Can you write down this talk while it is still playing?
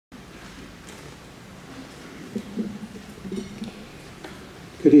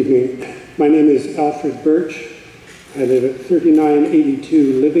Good evening. My name is Alfred Birch. I live at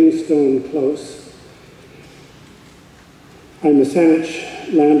 3982 Livingstone Close. I'm a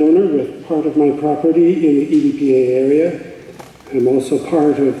Saanich landowner with part of my property in the EDPA area. I'm also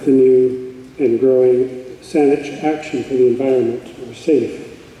part of the new and growing Saanich Action for the Environment, or SAFE.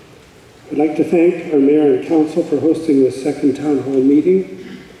 I'd like to thank our Mayor and Council for hosting this second Town Hall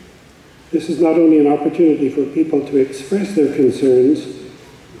meeting. This is not only an opportunity for people to express their concerns,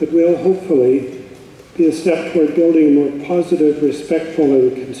 but will hopefully be a step toward building a more positive, respectful,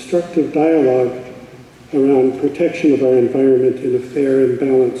 and constructive dialogue around protection of our environment in a fair and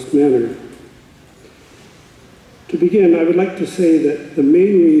balanced manner. To begin, I would like to say that the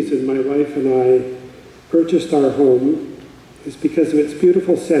main reason my wife and I purchased our home is because of its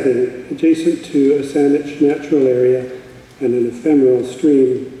beautiful setting adjacent to a Saanich natural area and an ephemeral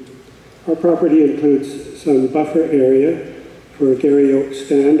stream. Our property includes some buffer area for a Gary Oak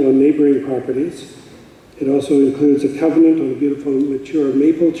stand on neighboring properties. It also includes a covenant on a beautiful mature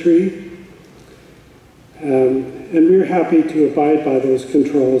maple tree. And we're happy to abide by those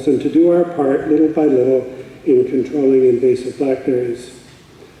controls and to do our part little by little in controlling invasive blackberries.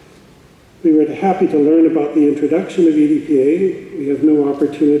 We were happy to learn about the introduction of EDPA. We have no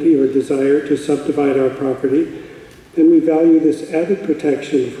opportunity or desire to subdivide our property, and we value this added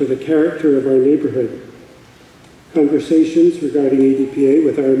protection for the character of our neighborhood. Conversations regarding EDPA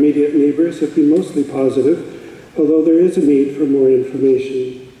with our immediate neighbors have been mostly positive, although there is a need for more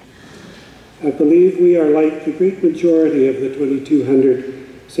information. I believe we are like the great majority of the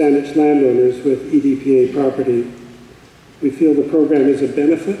 2,200 Saanich landowners with EDPA property. We feel the program is a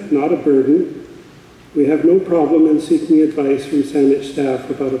benefit, not a burden. We have no problem in seeking advice from Saanich staff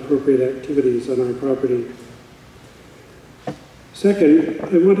about appropriate activities on our property. Second,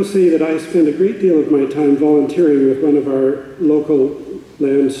 I want to say that I spend a great deal of my time volunteering with one of our local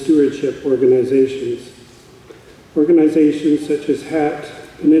land stewardship organizations. Organizations such as HAT,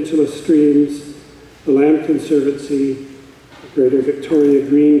 Peninsula Streams, the Land Conservancy, the Greater Victoria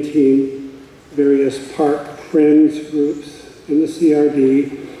Green Team, various park friends groups, and the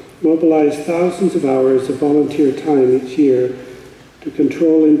CRD mobilize thousands of hours of volunteer time each year to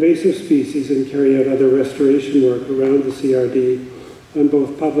control invasive species and carry out other restoration work around the CRD on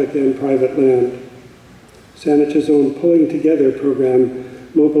both public and private land. Saanich's own Pulling Together program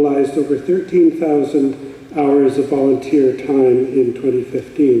mobilized over 13,000 hours of volunteer time in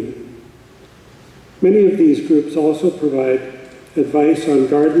 2015. Many of these groups also provide advice on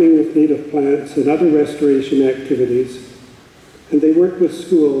gardening with native plants and other restoration activities, and they work with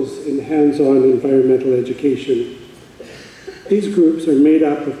schools in hands-on environmental education. These groups are made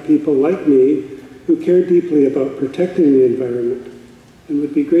up of people like me who care deeply about protecting the environment and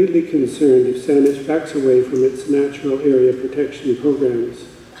would be greatly concerned if Saanich backs away from its natural area protection programs.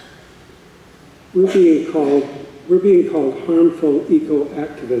 We're being called harmful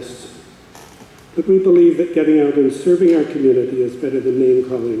eco-activists, but we believe that getting out and serving our community is better than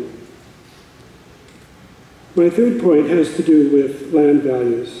name-calling. My third point has to do with land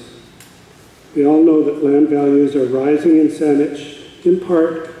values. We all know that land values are rising in Saanich, in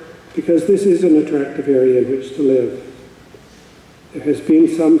part because this is an attractive area in which to live. There has been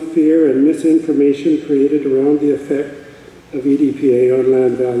some fear and misinformation created around the effect of EDPA on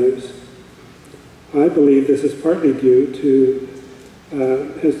land values. I believe this is partly has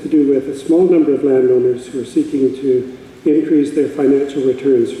to do with a small number of landowners who are seeking to increase their financial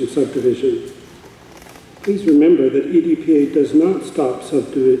returns from subdivision. Please remember that EDPA does not stop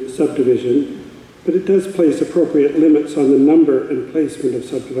subdivision, but it does place appropriate limits on the number and placement of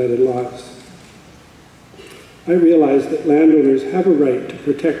subdivided lots. I realize that landowners have a right to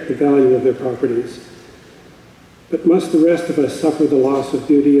protect the value of their properties, but must the rest of us suffer the loss of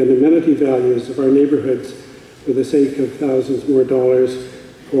beauty and amenity values of our neighborhoods for the sake of thousands more dollars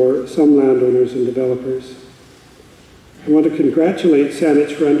for some landowners and developers? I want to congratulate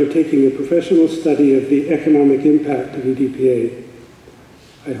Saanich for undertaking a professional study of the economic impact of EDPA.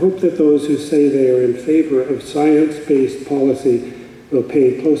 I hope that those who say they are in favor of science-based policy will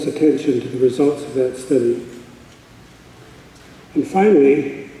pay close attention to the results of that study. And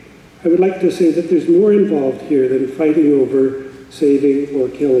finally, I would like to say that there's more involved here than fighting over saving or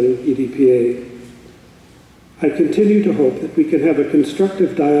killing EDPA. I continue to hope that we can have a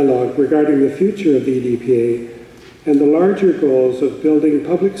constructive dialogue regarding the future of the EDPA and the larger goals of building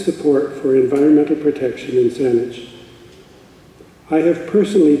public support for environmental protection in Saanich. I have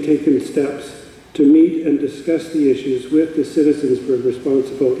personally taken steps to meet and discuss the issues with the Citizens for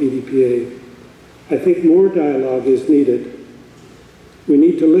Responsible EDPA. I think more dialogue is needed. We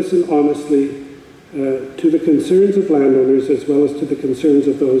need to listen honestly to the concerns of landowners as well as to the concerns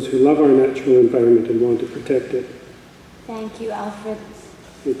of those who love our natural environment and want to protect it. Thank you, Alfred.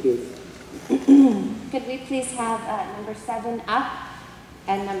 Thank you. Could we please have number 7 up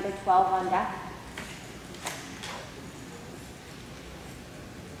and number 12 on deck?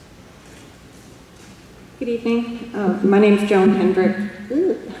 Good evening. My name is Joan Hendrick.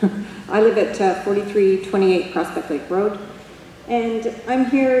 I live at 4328 Prospect Lake Road. And I'm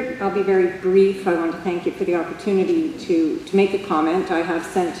here, I'll be very brief. I want to thank you for the opportunity to make a comment. I have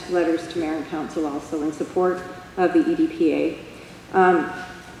sent letters to Mayor and Council also in support of the EDPA.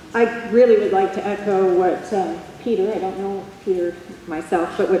 I really would like to echo what Peter, I don't know Peter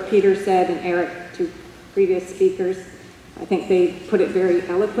myself, but what Peter said and Eric, two previous speakers. I think they put it very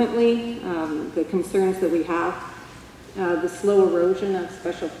eloquently, the concerns that we have, the slow erosion of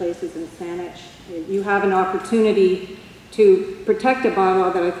special places in Saanich. You have an opportunity to protect a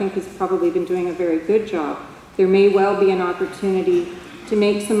bylaw that I think has probably been doing a very good job. There may well be an opportunity to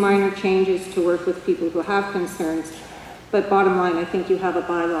make some minor changes to work with people who have concerns, but bottom line, I think you have a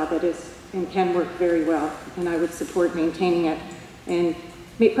bylaw that is and can work very well, and I would support maintaining it and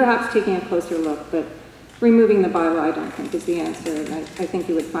perhaps taking a closer look, but removing the bylaw I don't think is the answer, and I think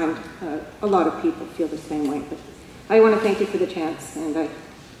you would find a lot of people feel the same way. But I want to thank you for the chance, and I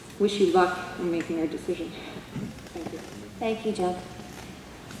wish you luck in making your decision. Thank you. Thank you, Joe.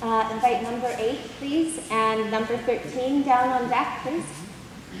 Invite number 8, please, and number 13 down on deck, please.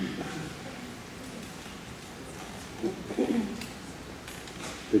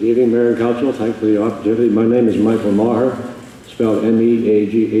 Good evening, Mayor and Council. Thank you for the opportunity. My name is Michael Maher, spelled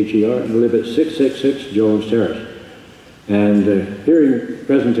M-E-A-G-H-E-R, and I live at 666 Jones Terrace. And hearing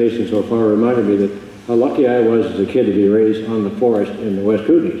presentations so far reminded me that how lucky I was as a kid to be raised on the forest in the West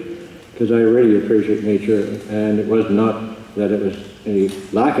Kootenays, because I really appreciate nature, and it was not that it was any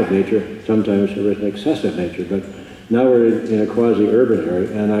lack of nature. Sometimes there was an excessive nature, but now we're in a quasi-urban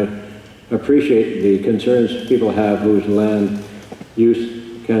area, and I appreciate the concerns people have whose land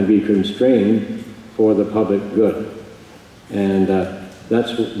use can be constrained for the public good. And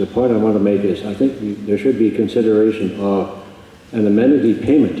that's the point I want to make is I think there should be consideration of an amenity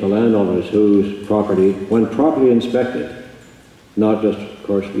payment to landowners whose property, when properly inspected, not just, of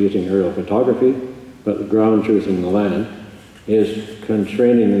course, using aerial photography, but ground truthing the land, is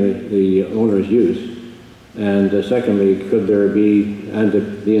constraining the owner's use. And secondly, could there be, and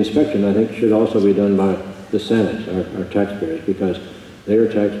the inspection I think should also be done by the Senate, our taxpayers, because they are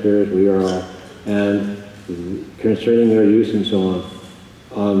taxpayers, we are all, and constraining their use and so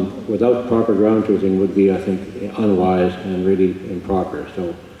on without proper ground truthing would be, I think, unwise and really improper.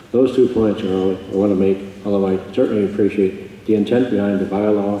 So those 2 points are all I want to make, although I certainly appreciate the intent behind the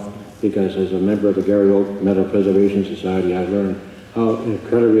bylaw, because as a member of the Gary Oak Meadow Preservation Society, I've learned how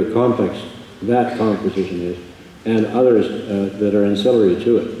incredibly complex that composition is, and others that are ancillary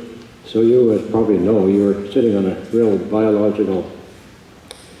to it. So you probably know you're sitting on a real biological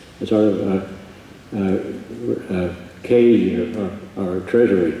sort of cage or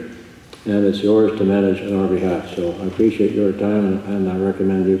treasury, and it's yours to manage on our behalf. So I appreciate your time, and I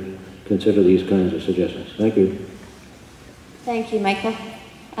recommend you consider these kinds of suggestions. Thank you. Thank you, Michael.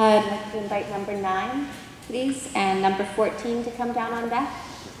 I'd like to invite number 9, please, and number 14 to come down on deck.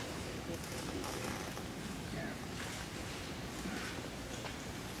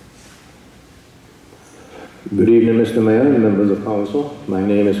 Good evening, Mr. Mayor and members of Council. My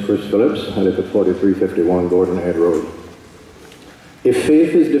name is Chris Phillips. I live at 4351 Gordon Head Road. If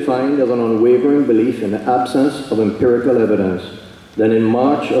faith is defined as an unwavering belief in the absence of empirical evidence, then in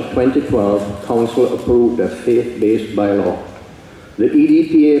March of 2012, Council approved a faith-based bylaw. The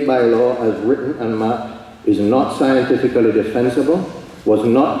EDPA bylaw, as written and mapped, is not scientifically defensible, was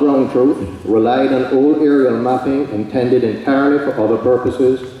not ground truth, relied on old aerial mapping intended entirely for other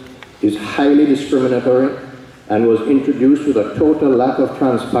purposes, is highly discriminatory, and was introduced with a total lack of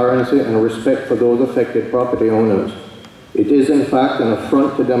transparency and respect for those affected property owners. It is in fact an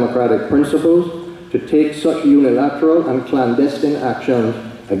affront to democratic principles to take such unilateral and clandestine actions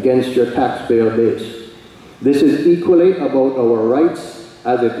against your taxpayer base. This is equally about our rights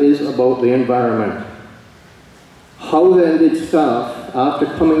as it is about the environment. How then did staff, after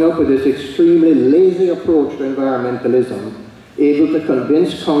coming up with this extremely lazy approach to environmentalism, able to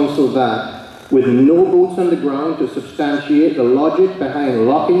convince Council that, with no boots on the ground to substantiate the logic behind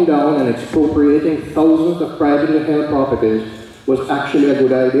locking down and expropriating thousands of privately held properties, was actually a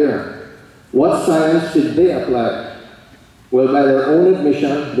good idea? What science did they apply? Well, by their own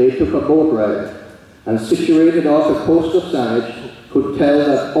admission, they took a boat ride and, situated off the coast of Saanich, could tell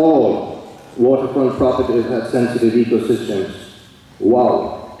that all waterfront properties had sensitive ecosystems.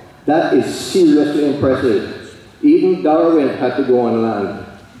 Wow. That is seriously impressive. Even Darwin had to go on land.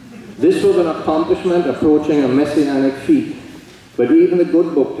 This was an accomplishment approaching a messianic feat. But even the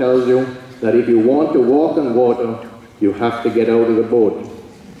good book tells you that if you want to walk on water, you have to get out of the boat.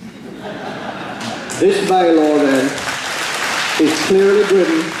 This bylaw, then, is clearly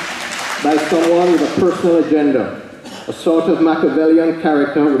driven by someone with a personal agenda, a sort of Machiavellian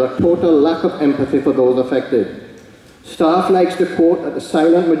character with a total lack of empathy for those affected. Staff likes to quote that the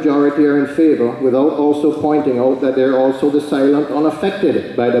silent majority are in favour without also pointing out that they're also the silent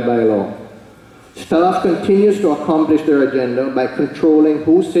unaffected by the bylaw. Staff continues to accomplish their agenda by controlling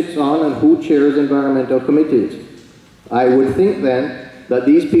who sits on and who chairs environmental committees. I would think then that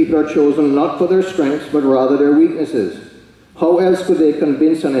these people are chosen not for their strengths but rather their weaknesses. How else could they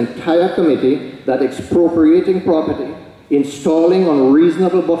convince an entire committee that expropriating property, installing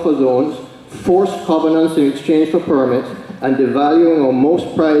unreasonable buffer zones, forced covenants in exchange for permits, and devaluing our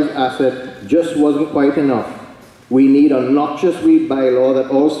most prized asset just wasn't quite enough? We need a noxious weed bylaw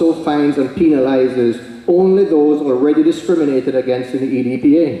that also fines and penalizes only those already discriminated against in the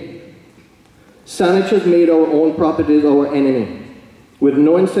EDPA. Saanich has made our own properties our enemy. With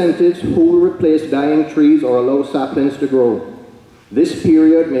no incentives, who will replace dying trees or allow saplings to grow? This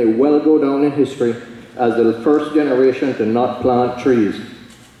period may well go down in history as the first generation to not plant trees.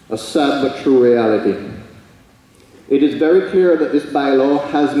 A sad but true reality. It is very clear that this bylaw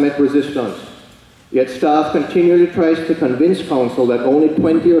has met resistance, yet staff continually tries to convince council that only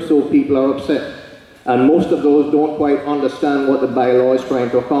 20 or so people are upset, and most of those don't quite understand what the bylaw is trying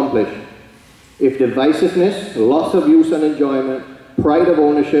to accomplish. If divisiveness, loss of use and enjoyment, pride of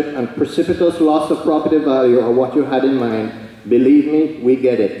ownership, and precipitous loss of property value are what you had in mind, believe me, we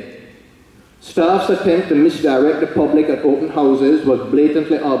get it. Staff's attempt to misdirect the public at open houses was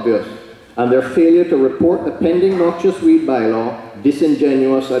blatantly obvious, and their failure to report the pending noxious weed bylaw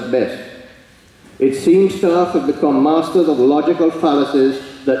disingenuous at best. It seems staff have become masters of logical fallacies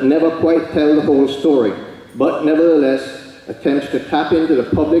that never quite tell the whole story, but nevertheless attempts to tap into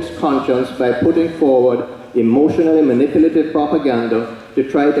the public's conscience by putting forward emotionally manipulative propaganda to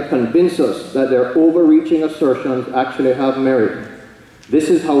try to convince us that their overreaching assertions actually have merit. This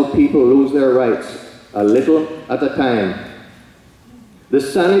is how people lose their rights, a little at a time. The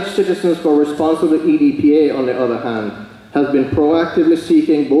Saanich Citizens for Responsible EDPA, on the other hand, has been proactively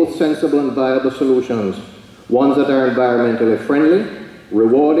seeking both sensible and viable solutions, ones that are environmentally friendly,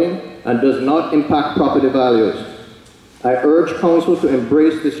 rewarding, and does not impact property values. I urge Council to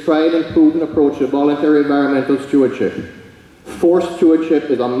embrace this tried and proven approach to voluntary environmental stewardship. Forced stewardship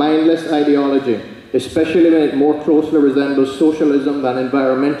is a mindless ideology, especially when it more closely resembles socialism than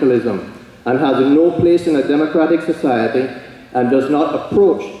environmentalism, and has no place in a democratic society, and does not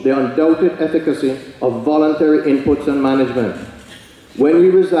approach the undoubted efficacy of voluntary inputs and management. When we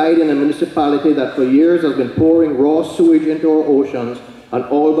reside in a municipality that for years has been pouring raw sewage into our oceans and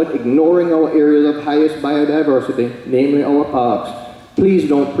all but ignoring our areas of highest biodiversity, namely our parks, please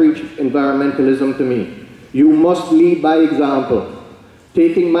don't preach environmentalism to me. You must lead by example.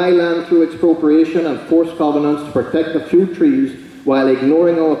 Taking my land through expropriation and forced covenants to protect a few trees while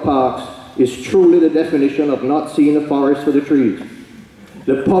ignoring our parks is truly the definition of not seeing the forest for the trees.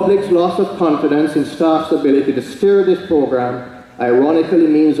 The public's loss of confidence in staff's ability to steer this program ironically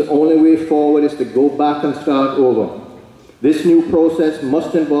means the only way forward is to go back and start over. This new process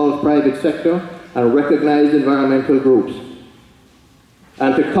must involve private sector and recognized environmental groups.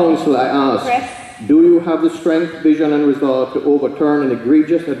 And to Council, I ask, do you have the strength, vision, and resolve to overturn an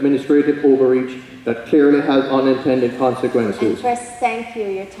egregious administrative overreach that clearly has unintended consequences? And Chris, thank you.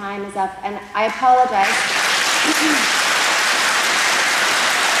 Your time is up. And I apologize.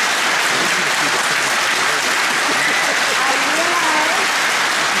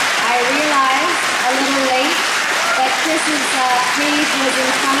 I realize a little late that Chris's page was in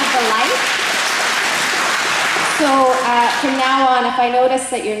front of the light. So from now on, if I notice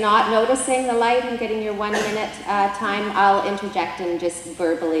that you're not noticing the light and getting your 1 minute time, I'll interject and just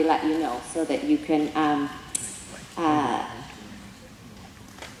verbally let you know so that you can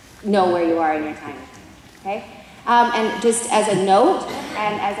know where you are in your time. Okay? And just as a note,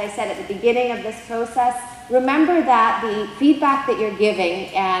 and as I said at the beginning of this process, remember that the feedback that you're giving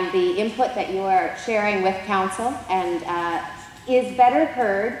and the input that you are sharing with Council and is better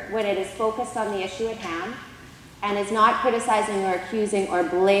heard when it is focused on the issue at hand and is not criticizing or accusing or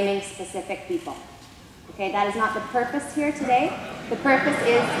blaming specific people. Okay, that is not the purpose here today. The purpose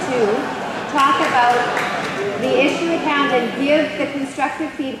is to talk about the issue at hand and give the constructive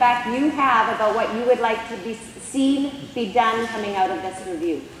feedback you have about what you would like to be seen be done coming out of this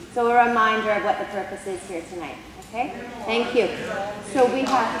review. So a reminder of what the purpose is here tonight. Okay, thank you. So we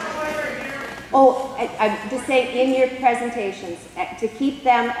have, I'm just saying in your presentations, to keep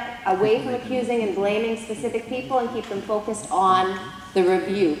them away from accusing and blaming specific people and keep them focused on the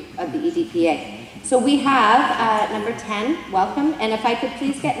review of the EDPA. So we have number 10, welcome, and if I could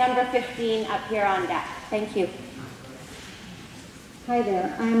please get number 15 up here on deck. Thank you. Hi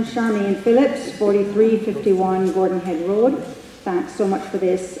there, I'm Charmaine Phillips, 4351 Gordon Head Road. Thanks so much for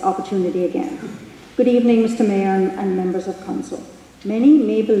this opportunity again. Good evening, Mr. Mayor and members of Council. Many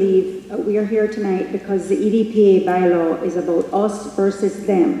may believe that we are here tonight because the EDPA bylaw is about us versus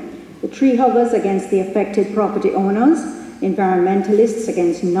them, the tree huggers against the affected property owners, environmentalists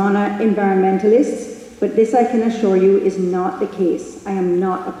against non-environmentalists, but this I can assure you is not the case. I am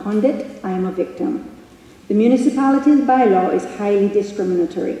not a pundit, I am a victim. The municipality's bylaw is highly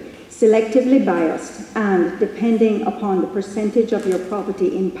discriminatory, selectively biased, and depending upon the percentage of your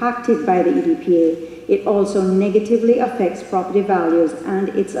property impacted by the EDPA, it also negatively affects property values and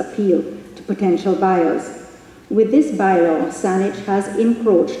its appeal to potential buyers. With this bylaw, Saanich has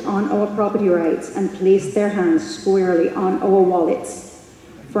encroached on our property rights and placed their hands squarely on our wallets.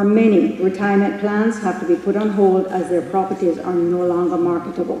 For many, retirement plans have to be put on hold as their properties are no longer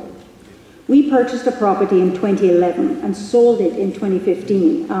marketable. We purchased a property in 2011 and sold it in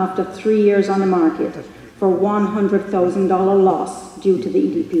 2015 after 3 years on the market for $100,000 loss due to the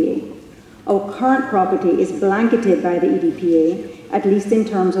EDPA. Our current property is blanketed by the EDPA, at least in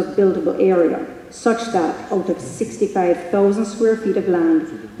terms of buildable area, such that out of 65,000 square feet of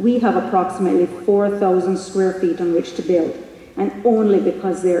land, we have approximately 4,000 square feet on which to build, and only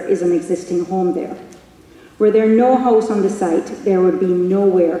because there is an existing home there. Were there no house on the site, there would be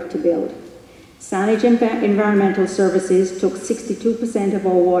nowhere to build. Saanich Environmental Services took 62% of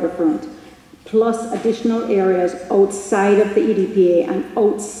our waterfront, plus additional areas outside of the EDPA and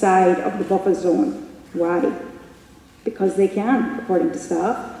outside of the buffer zone. Why? Because they can, according to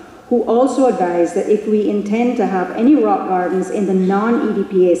staff, who also advised that if we intend to have any rock gardens in the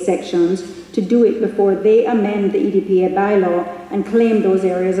non-EDPA sections, to do it before they amend the EDPA bylaw and claim those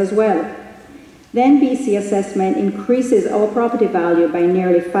areas as well. Then BC Assessment increases our property value by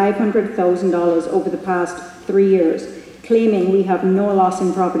nearly $500,000 over the past 3 years, claiming we have no loss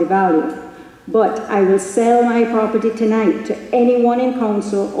in property value. But I will sell my property tonight to anyone in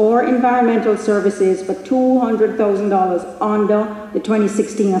council or environmental services for $200,000 under the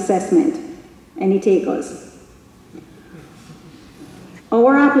 2016 assessment. Any takers?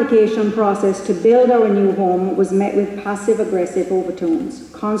 Our application process to build our new home was met with passive-aggressive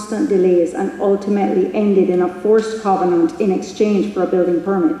overtones, constant delays, and ultimately ended in a forced covenant in exchange for a building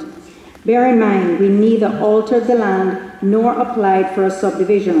permit. Bear in mind, we neither altered the land nor applied for a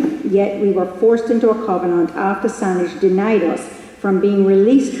subdivision, yet we were forced into a covenant after Saanich denied us from being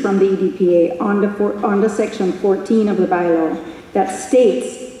released from the EDPA under Section 14 of the bylaw that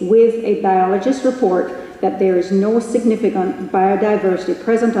states, with a biologist's report, that there is no significant biodiversity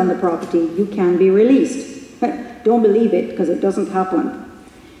present on the property, you can be released. Don't believe it, because it doesn't happen.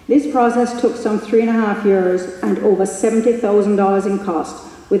 This process took some 3.5 years and over $70,000 in cost,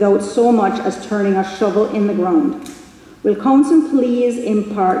 without so much as turning a shovel in the ground. Will council please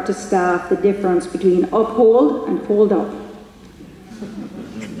impart to staff the difference between uphold and hold up?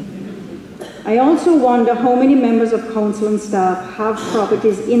 I also wonder how many members of council and staff have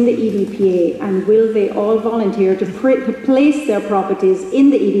properties in the EDPA, and will they all volunteer to place their properties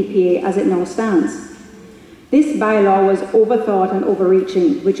in the EDPA as it now stands? This bylaw was overthought and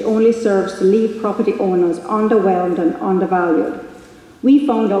overreaching, which only serves to leave property owners underwhelmed and undervalued. We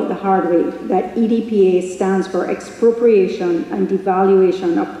found out the hard way that EDPA stands for expropriation and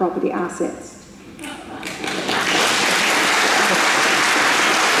devaluation of property assets.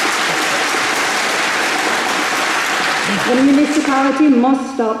 The municipality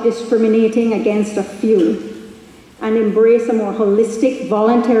must stop discriminating against a few and embrace a more holistic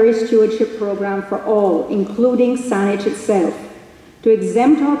voluntary stewardship program for all, including Saanich itself. To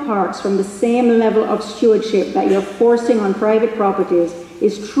exempt our parks from the same level of stewardship that you're forcing on private properties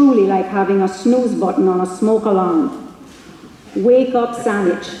is truly like having a snooze button on a smoke alarm. Wake up,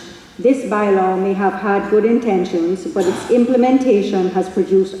 Saanich. This bylaw may have had good intentions, but its implementation has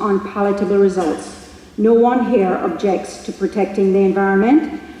produced unpalatable results. No one here objects to protecting the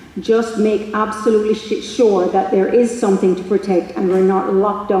environment. Just make absolutely sure that there is something to protect and we're not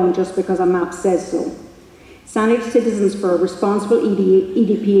locked down just because a map says so. Saanich Citizens for a Responsible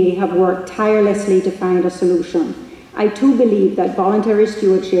EDPA have worked tirelessly to find a solution. I too believe that voluntary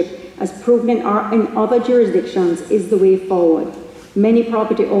stewardship, as proven in other jurisdictions, is the way forward. Many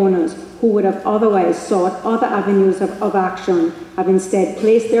property owners who would have otherwise sought other avenues of action have instead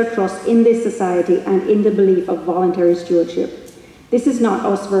placed their trust in this society and in the belief of voluntary stewardship. This is not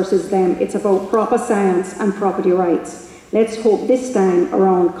us versus them. It's about proper science and property rights. Let's hope this time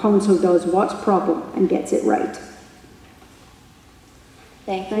around Council does what's proper and gets it right.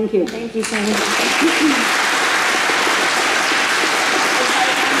 Thank you. Thank you, Sandy.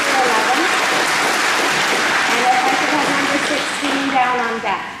 Down on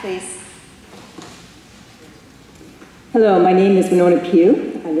deck, please. Hello, my name is Winona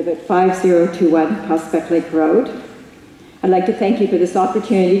Pugh. I live at 5021 Prospect Lake Road. I'd like to thank you for this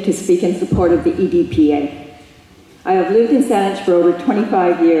opportunity to speak in support of the EDPA. I have lived in Saanich for over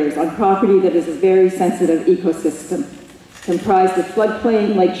 25 years on property that is a very sensitive ecosystem, comprised of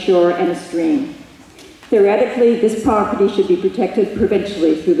floodplain, lakeshore, and a stream. Theoretically, this property should be protected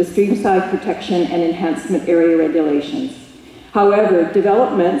provincially through the streamside protection and enhancement area regulations. However,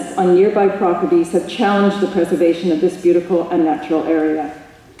 developments on nearby properties have challenged the preservation of this beautiful and natural area.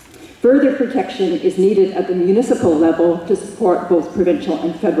 Further protection is needed at the municipal level to support both provincial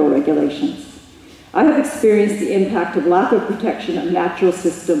and federal regulations. I have experienced the impact of lack of protection of natural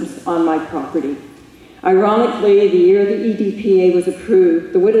systems on my property. Ironically, the year the EDPA was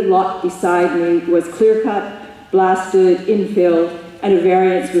approved, the wooded lot beside me was clear-cut, blasted, infilled, and a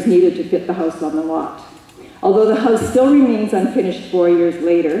variance was needed to fit the house on the lot. Although the house still remains unfinished 4 years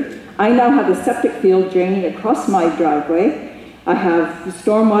later, I now have a septic field draining across my driveway. I have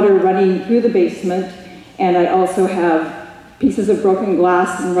stormwater running through the basement, and I also have pieces of broken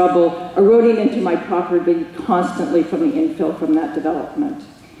glass and rubble eroding into my property constantly from the infill from that development.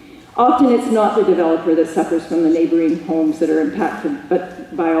 Often it's not the developer that suffers from the neighboring homes that are impacted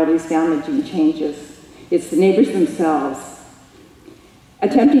by all these damaging changes. It's the neighbors themselves.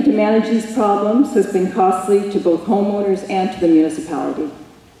 Attempting to manage these problems has been costly to both homeowners and to the municipality.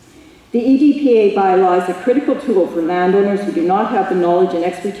 The EDPA bylaw is a critical tool for landowners who do not have the knowledge and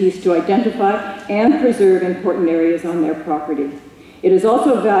expertise to identify and preserve important areas on their property. It is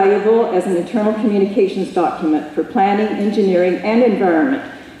also valuable as an internal communications document for planning, engineering, and environment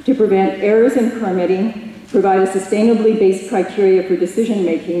to prevent errors in permitting, provide a sustainably based criteria for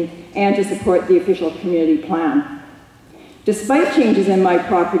decision-making, and to support the official community plan. Despite changes in my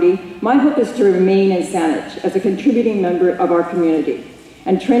property, my hope is to remain in Saanich as a contributing member of our community.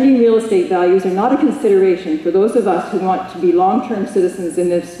 And trending real estate values are not a consideration for those of us who want to be long-term citizens in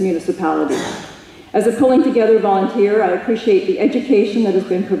this municipality. As a pulling together volunteer, I appreciate the education that has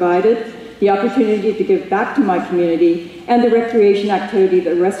been provided, the opportunity to give back to my community, and the recreation activity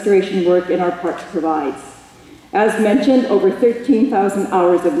that restoration work in our parks provides. As mentioned, over 13,000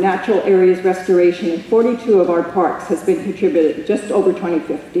 hours of natural areas restoration in 42 of our parks has been contributed just over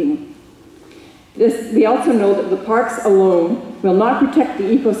 2015. We also know that the parks alone will not protect the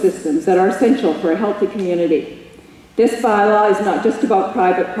ecosystems that are essential for a healthy community. This bylaw is not just about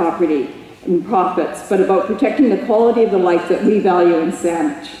private property and profits, but about protecting the quality of the life that we value in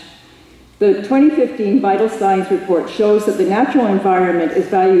Saanich. The 2015 Vital Signs report shows that the natural environment is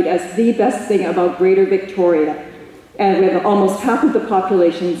valued as the best thing about Greater Victoria, and we have almost half of the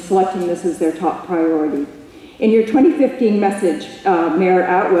population selecting this as their top priority. In your 2015 message, Mayor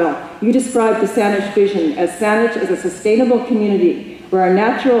Atwell, you described the Saanich vision as Saanich as a sustainable community where our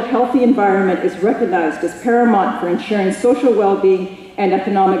natural, healthy environment is recognized as paramount for ensuring social well-being and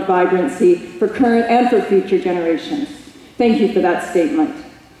economic vibrancy for current and for future generations. Thank you for that statement.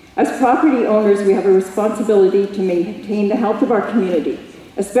 As property owners, we have a responsibility to maintain the health of our community,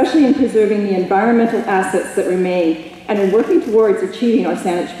 especially in preserving the environmental assets that remain and in working towards achieving our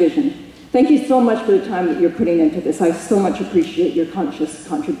Saanich vision. Thank you so much for the time that you're putting into this. I so much appreciate your conscious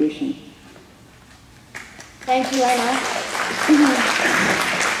contribution. Thank you, Anna.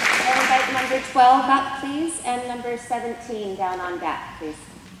 I'll invite number 12 up, please, and number 17 down on deck, please.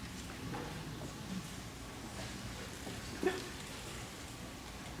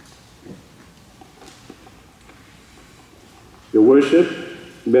 Your Worship,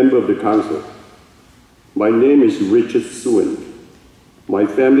 member of the Council, my name is Richard Suen. My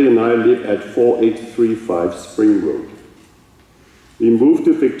family and I live at 4835 Spring Road. We moved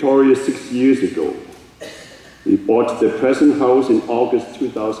to Victoria 6 years ago. We bought the present house in August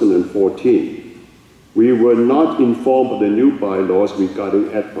 2014. We were not informed of the new bylaws regarding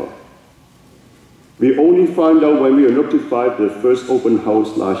EDPA. We only found out when we were notified of the first open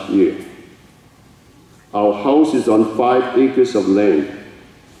house last year. Our house is on 5 acres of land.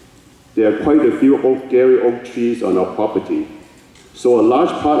 There are quite a few Gary oak trees on our property, so a large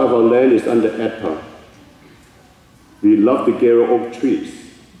part of our land is under EDPA. We love the Gary oak trees.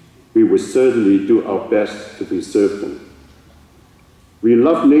 We will certainly do our best to preserve them. We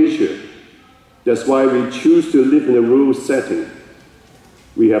love nature That's why we choose to live in a rural setting.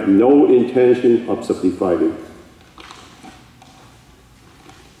 We have no intention of subdividing.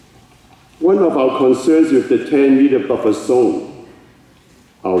 One of our concerns with the 10-meter buffer zone,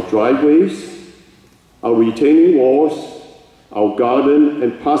 our driveways, our retaining walls, our garden,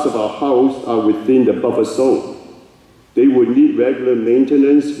 and parts of our house are within the buffer zone. They would need regular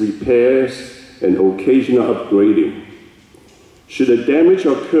maintenance, repairs, and occasional upgrading. Should a damage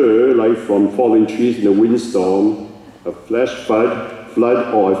occur, like from falling trees in a windstorm, a flash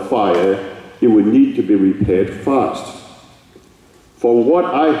flood, or a fire, it would need to be repaired fast. From what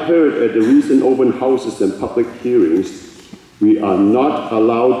I heard at the recent open houses and public hearings, we are not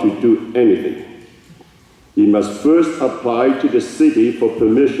allowed to do anything. We must first apply to the city for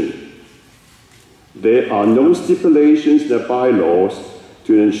permission. There are no stipulations in the bylaws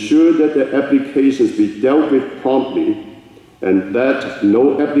to ensure that the applications be dealt with promptly and that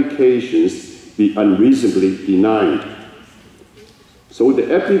no applications be unreasonably denied. So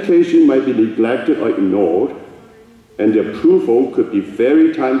the application might be neglected or ignored, and the approval could be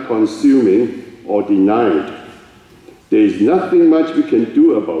very time-consuming or denied. There is nothing much we can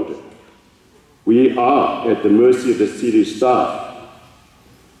do about it. We are at the mercy of the city staff.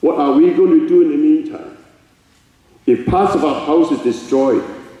 What are we going to do in the meantime? If parts of our house is destroyed,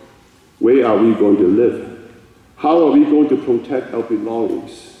 where are we going to live? How are we going to protect our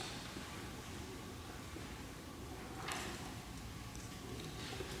belongings?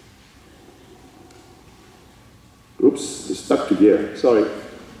 Oops, it's stuck together, sorry.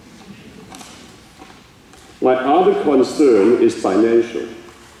 My other concern is financial.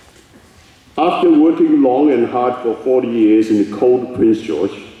 After working long and hard for 40 years in the cold Prince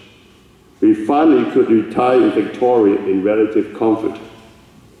George, we finally could retire in Victoria in relative comfort.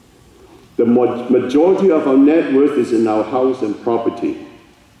 The majority of our net worth is in our house and property.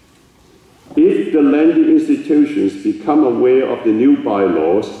 If the lending institutions become aware of the new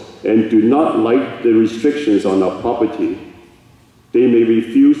bylaws and do not like the restrictions on our property, they may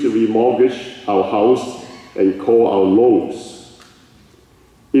refuse to remortgage our house and call our loans.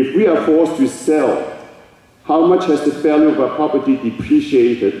 If we are forced to sell, how much has the value of our property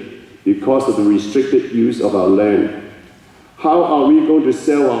depreciated because of the restricted use of our land? How are we going to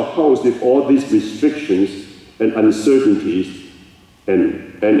sell our house with all these restrictions and uncertainties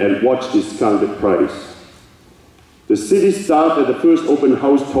and at what discounted price? The city staff at the first open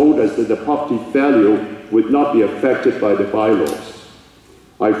house told us that the property value would not be affected by the bylaws.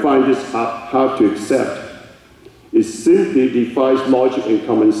 I find this hard to accept. It simply defies logic and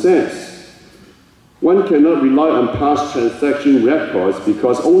common sense. One cannot rely on past transaction records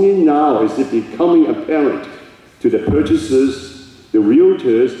because only now is it becoming apparent to the purchasers, the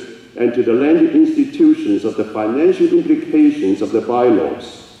realtors, and to the lending institutions of the financial implications of the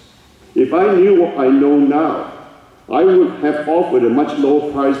bylaws. If I knew what I know now, I would have offered a much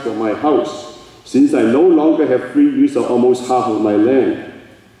lower price for my house, since I no longer have free use of almost half of my land.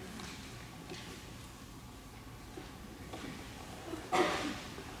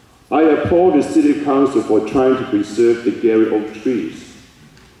 I applaud the City Council for trying to preserve the Gary oak trees.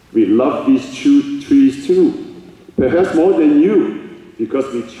 We love these trees too, perhaps more than you,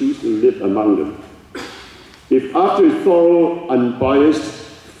 because we choose to live among them. If after a thorough, unbiased,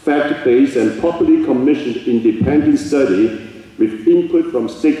 fact-based and properly commissioned independent study with input from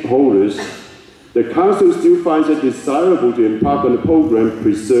stakeholders, the Council still finds it desirable to embark on a program to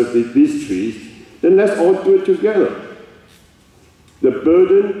preserve these trees, then let's all do it together. The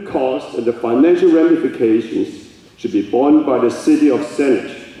burden, cost, and the financial ramifications should be borne by the City of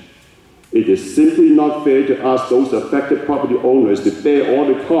Saanich. It is simply not fair to ask those affected property owners to bear all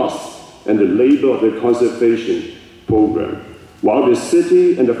the costs and the labor of the conservation program, while the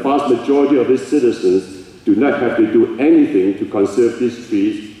city and the vast majority of its citizens do not have to do anything to conserve these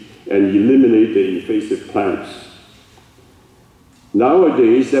trees and eliminate the invasive plants.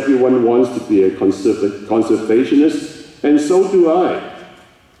 Nowadays, everyone wants to be a conservationist, and so do I.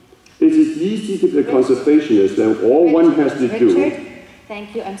 It is easy to be a conservationist when all one has to do... Richard,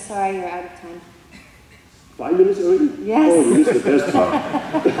 thank you. I'm sorry you're out of time. 5 minutes already? Yes. Oh, we missed the best part.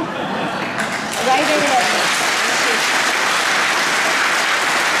 Right it is.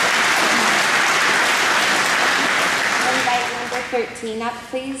 Invite number 13 up,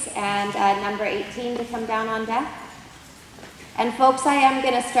 please, and number 18 to come down on deck. And folks, I am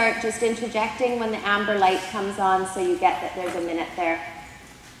going to start just interjecting when the amber light comes on so you get that there's a minute there.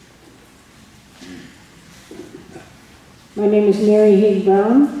 My name is Mary Haig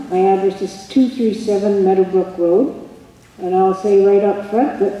Brown. My address is 237 Meadowbrook Road. And I'll say right up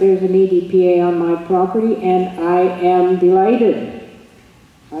front that there's an EDPA on my property, and I am delighted.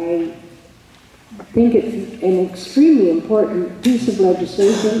 I think it's an extremely important piece of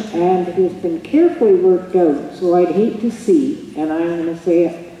legislation, and it has been carefully worked out. So I'd hate to see, and I'm going to say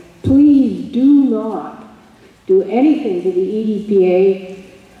it, please do not do anything to the EDPA.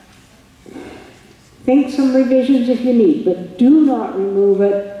 Think some revisions if you need, but do not remove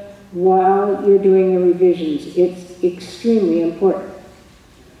it while you're doing the revisions. It's extremely important.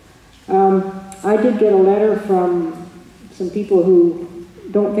 I did get a letter from some people who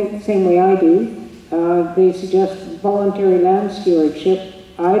don't think the same way I do. They suggest voluntary land stewardship.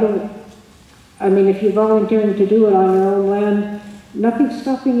 I mean, if you're volunteering to do it on your own land, nothing's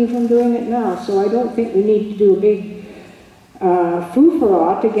stopping you from doing it now. So I don't think we need to do a big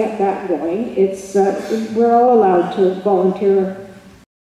frou-for-all to get that going. It's, we're all allowed to volunteer